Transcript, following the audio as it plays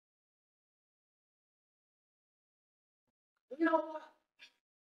you know what?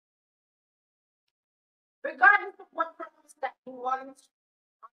 Regardless of what promise that you want,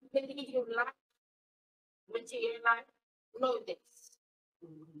 believe your life, material life, know this.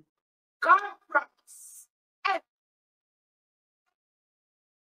 God promised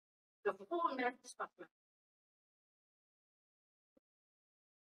the fullness of life.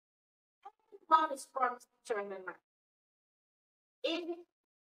 God is promised eternal life. If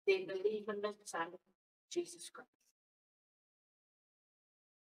they believe in the Son, Jesus Christ.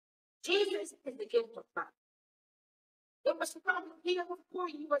 Jesus is the gift of God. It was promised here before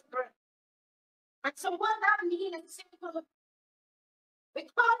you were born. And so what that means is simple.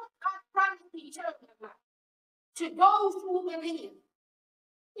 Because God promised eternal life to those who believe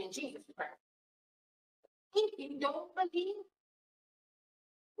in Jesus Christ. If you don't believe,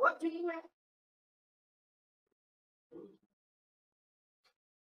 what do you have?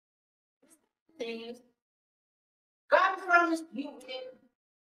 Things God promised you will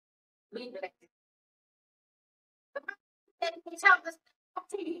be blessed. The Bible tells us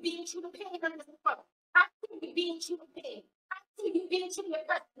after you being through the pain under the cross, after you being through the pain, after you being through the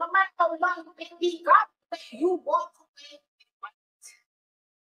pain, no matter how long it may be, God let you walk away with light.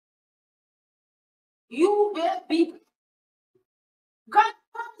 You will be blessed. God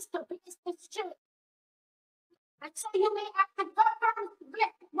promised to bless this church. And so you may ask, God promised to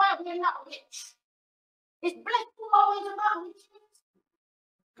bless while we're not rich. Is blessing always about riches?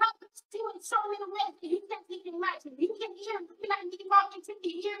 God bless you in so many ways that you can't even imagine. You can hear him, you like me walking to the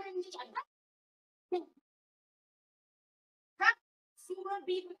hearing me. God bless you will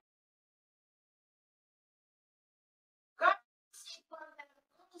be blessed. God bless you that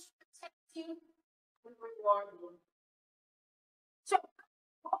will protect you and reward you. So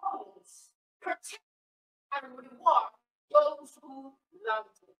always protect and reward those who love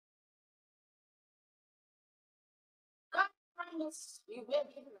you. God promise you will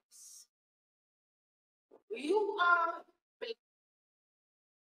be blessed. You are blessed.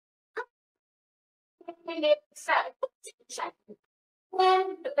 And it's sad.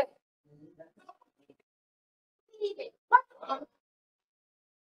 And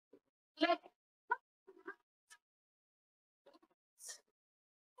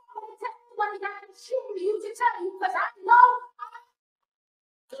what God is showing you to tell you, because I know I'm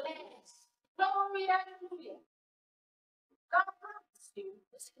blessed. Glory, hallelujah. God promised you.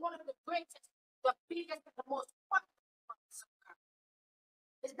 This is one of the greatest, the biggest, and the most wonderful promises of God.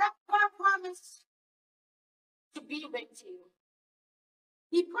 Is that God promised to be with you.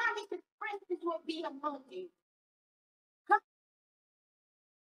 He promised His presence will be among you. God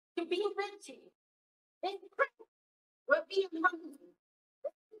to be with you. His presence will be among you.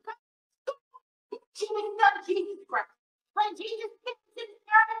 Jesus Son, Jesus Christ. When Jesus came to the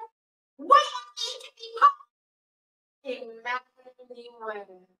earth, what did He call?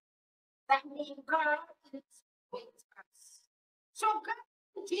 Emmanuel. That means God is with us. So God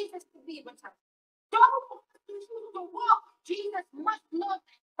wants Jesus to be with us. Don't continue to walk. Jesus must know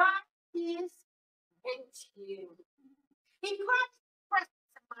that God is with you. He promised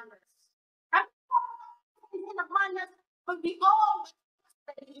presence among us. And God is among us, but we always trust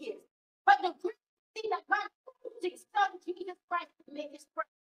that He is. But the great thing that God used His Son, Jesus Christ, to make His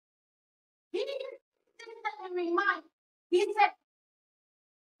presence. He didn't and remind. He said,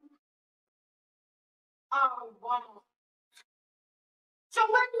 oh, wow. So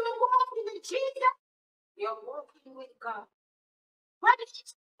when you're walking with Jesus, you're walking with God. When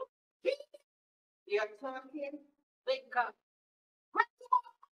it's Jesus, you're talking with God. When you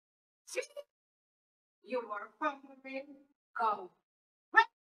walk with Jesus, you are following God. When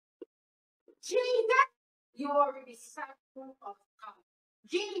Jesus, you are a disciple of God.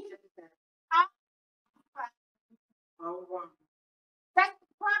 Jesus said, I am one. That's the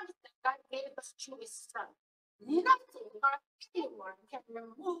promise that God gave us through His Son. Nothing or anyone can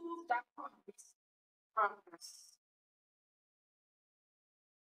remove that promise from us.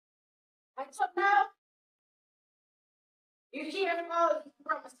 And so now, you hear all these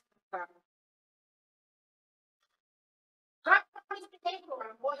promises of God. God promised to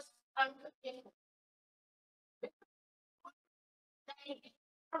Abraham was unconditional. He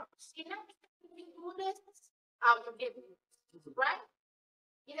promised, you know, if you do this, I'll forgive you. Right?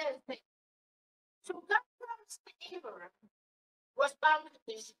 He doesn't think. So God promised to Abraham was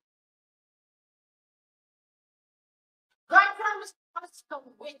unconditional. God promised us to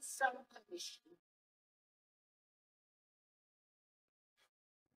win some condition.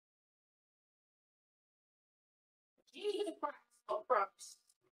 Jesus Christ no promise.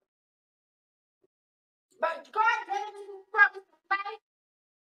 But God gave us promise of life,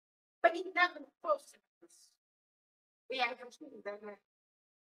 but He never promised us. We have to choose that.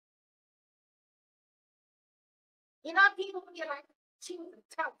 You know, people get like choose and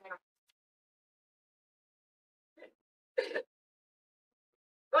tell them.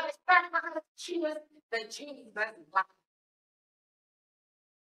 But it's better for us to choose the Jesus life.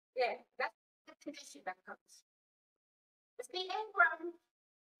 Yeah, that's the condition that comes. But see, Abraham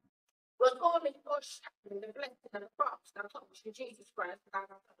was only foreshadowing the blessing of the promise that comes from Jesus Christ.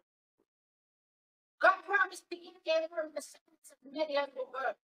 God promised to give Abraham the sons of many of the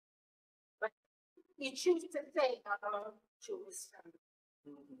world. But he chooses to say, to his son.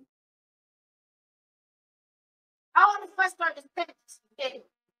 I want to first understand this today.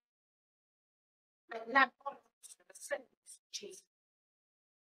 But not all of us are the same as Jesus.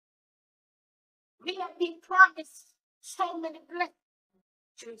 We have been promised so many blessings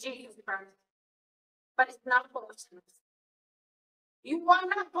to Jesus Christ, but it's not for us. You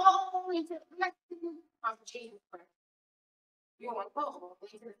want to go into the blessing of Jesus Christ. You want to go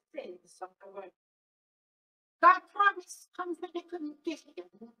into the sins of the world. God promise comes with a condition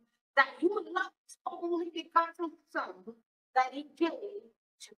that you love His only begotten Son that He gave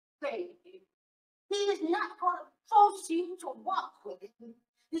to save you. He is not going to force you to walk with Him.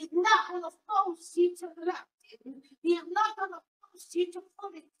 He's not going to force you to love Him. He is not going to force you to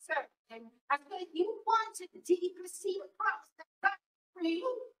fully serve Him. And when you want to deeply see the promise that God for you,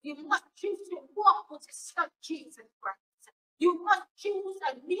 you must choose to walk with His Son, Jesus Christ. You must choose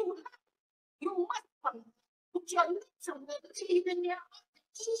a new life. You must put your lips on the believe in your heart.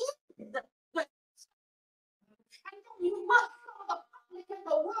 And then you must know the public and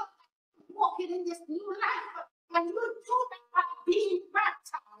the world walking in this new life. And you do that by being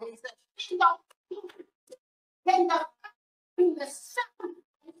baptized in the Son,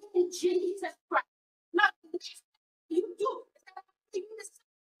 in Jesus Christ. Not this you do. In the Son,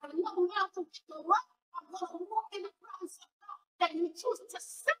 I'm not allowed to the world. I'm going to walk in the promise of God that you choose to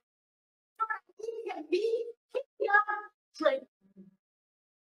serve. He can be your drink.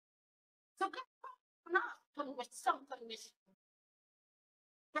 So God not come with some condition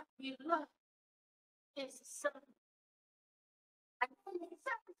that you love His Son. And then the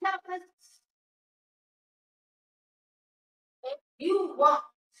Son tells us, if you want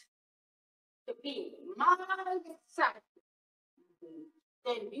to be my disciple,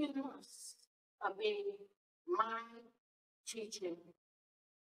 then you must obey my teaching.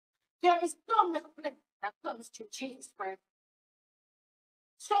 There is so much blessing that comes to Jesus Christ.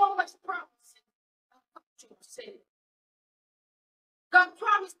 So much promise that comes to sin. God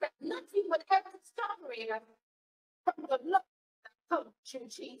promised that nothing would ever separate from the love that comes to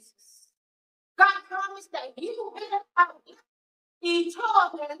Jesus. God promised that you will have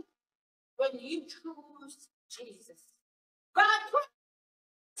eternal when you choose Jesus. God promised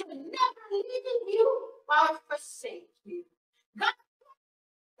to never leave you or forsake you. God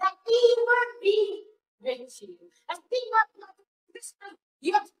promised that He will be with you. And think about this,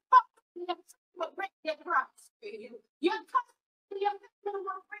 your family will break their promise for you. Your cousin, your family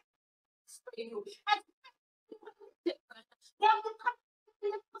will break for you. And they will come to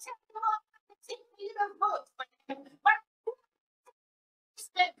you and say, take me to vote for them. But it's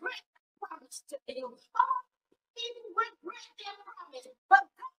their great promise to you. Oh, even will break their promise. But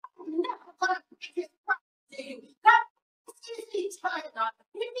God is never going to break His promise to you. God is eternal.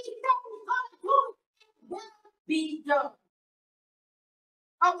 If He said He's going to do it, it will be done.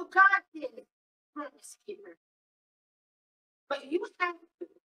 Oh, God is promise keeper. But you have to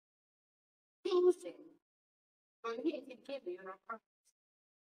choose Him. For He can give you a promise.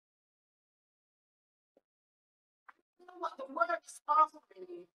 I don't know what the word is offering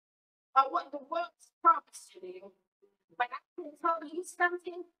you, or what the word is promising you, but I can tell you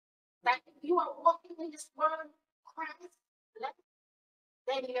something, that if you are walking in this word, Christ,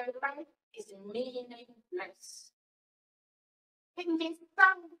 then your life is meaningless. It means so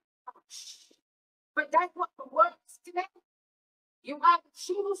much. But that's what the word is today. You either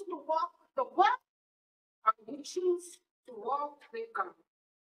choose to walk with the word, or you choose to walk with God.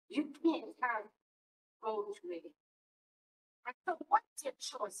 You can't have both ways. And so what's your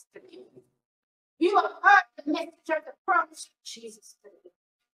choice today? You have heard the message of the promise of Jesus today.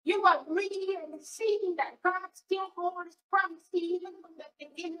 You are reading and seeing that God still holds His promise even from the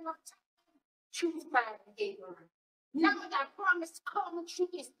beginning of time. Choose by Abraham. Now that promise comes through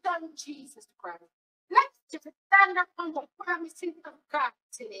His Son Jesus Christ. Let's just stand up on the promises of God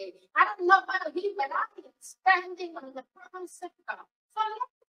today. I don't know about you, but I am standing on the promise of God. So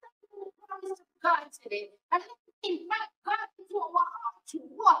let's stand on the promise of God today. And let's invite God into our heart to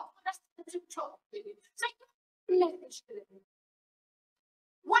walk with us, to talk with you. So here's the message today.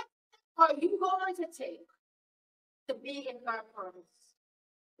 What are you going to take to be in God's promise?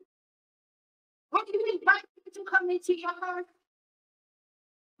 When you invite people to come into your heart,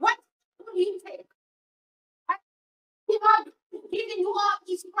 what will you take? You know, giving you all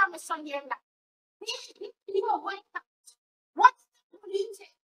these promises on your life. You are wake up. What will you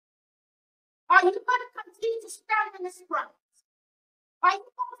take? Are you going to continue to stand in this promise? Are you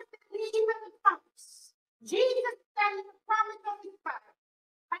going to believe in the promise? Jesus stand in the promise of his Father.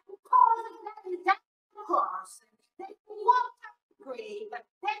 And because of that, he died on the cross. Then he walked out the grave.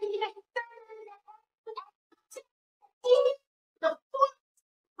 Then he extended the full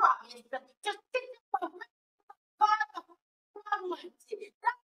promise. Just think about God of Almighty.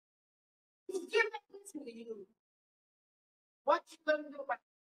 That is given to you. What you going to do about it?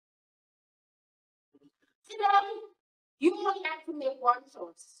 Today, you only have to make one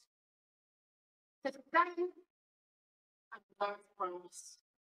choice. To stand on God's promise.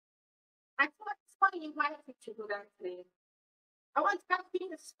 I thought it's funny invite you to do that today. I want to ask you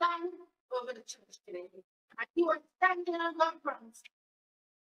to stand over the church today. And you are standing on God's promise.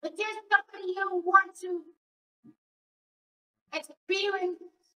 But there's somebody here who wants to experience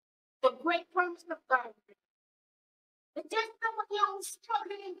the great promise of God. But there's somebody who's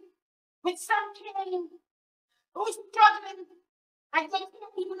struggling with something, who's struggling, and they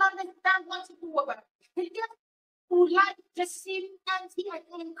can't even understand what to do about it. They just who life just seems empty and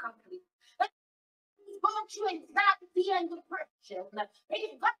incomplete. But he's going through anxiety and depression.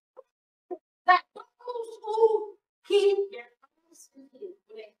 He's got that those who keep their eyes on him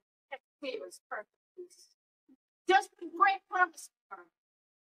will experience perfect peace. Just a great promise.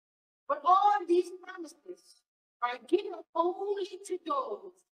 But all these promises are given only to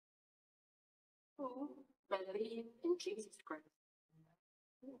those who believe in Jesus Christ.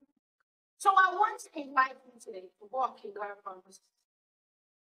 So I want to invite you today to walk in God's promises.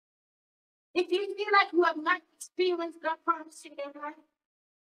 If you feel like you have not experienced God's promise in your life,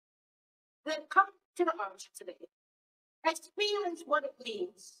 then come to the altar today. Experience what it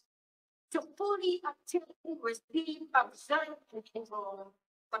means to fully obtain, receive, observe, and enjoy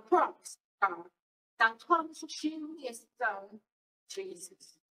the promise of God that comes through his Son,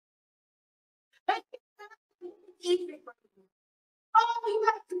 Jesus. All you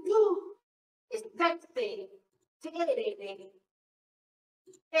have to do is that thing to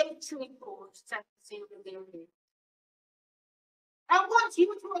 888-834-7008. I want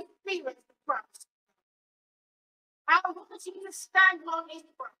you to experience the promise. I want you to stand on his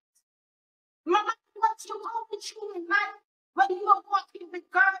promise. No matter what you're going through in life, when you are walking with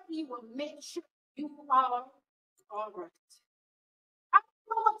God, he will make sure you are all right. I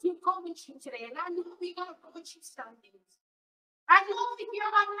know what you're going through today, and I know we're going to go through some things. I know if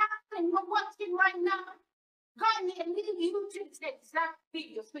you're online and you're watching right now, God may lead you to this exact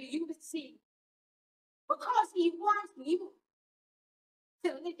video for you to see. Because he wants you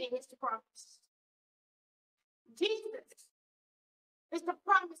to live in his promise. Jesus is the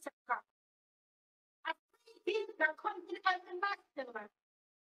promise of God. I pray things that come in everlasting life.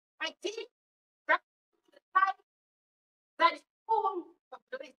 I think that the life that is full of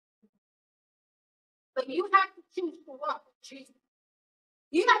bliss. But you have to choose to walk with Jesus.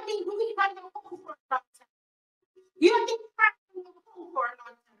 You have been believing on your own for a long time. You have been practicing your own for a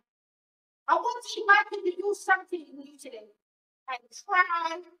long time. I want to invite you to do something new today and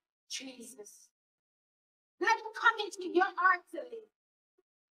try Jesus. Let him come into your heart today.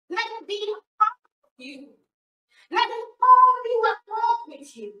 Let him be a part of you. Let him only walk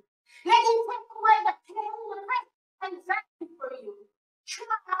with you. Let him take away the pain, the rest, and anxiety for you.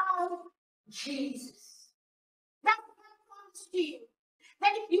 Try Jesus. That's what I promise to you.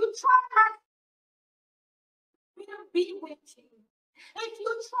 That if you try, we'll be with you. If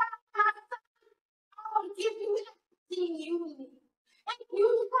you try, I'll give you everything you need. If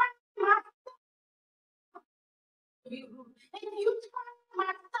you try, if you try,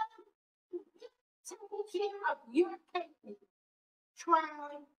 my son, take care of your pain.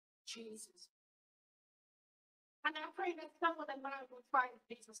 Try Jesus. And I pray that someone in mind will try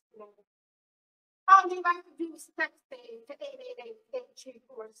Jesus today. All you have to do is text to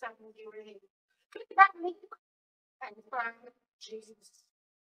 888-834-708. Click that link and find Jesus.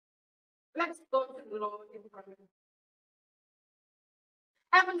 Let's go to the Lord in prayer.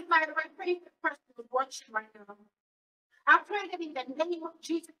 Heavenly Father, I pray for the person who's watching right now. I pray that in the name of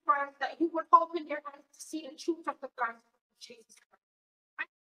Jesus Christ, that you would open their eyes to see the truth of the gospel of Jesus Christ. I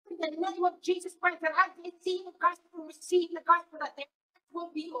pray in the name of Jesus Christ, that as they see the gospel, receive the gospel, that their eyes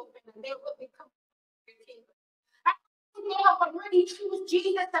will be open and they will become your kingdom. I pray they have already choose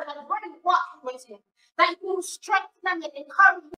Jesus and already walking with him, that you will strengthen them and encourage them.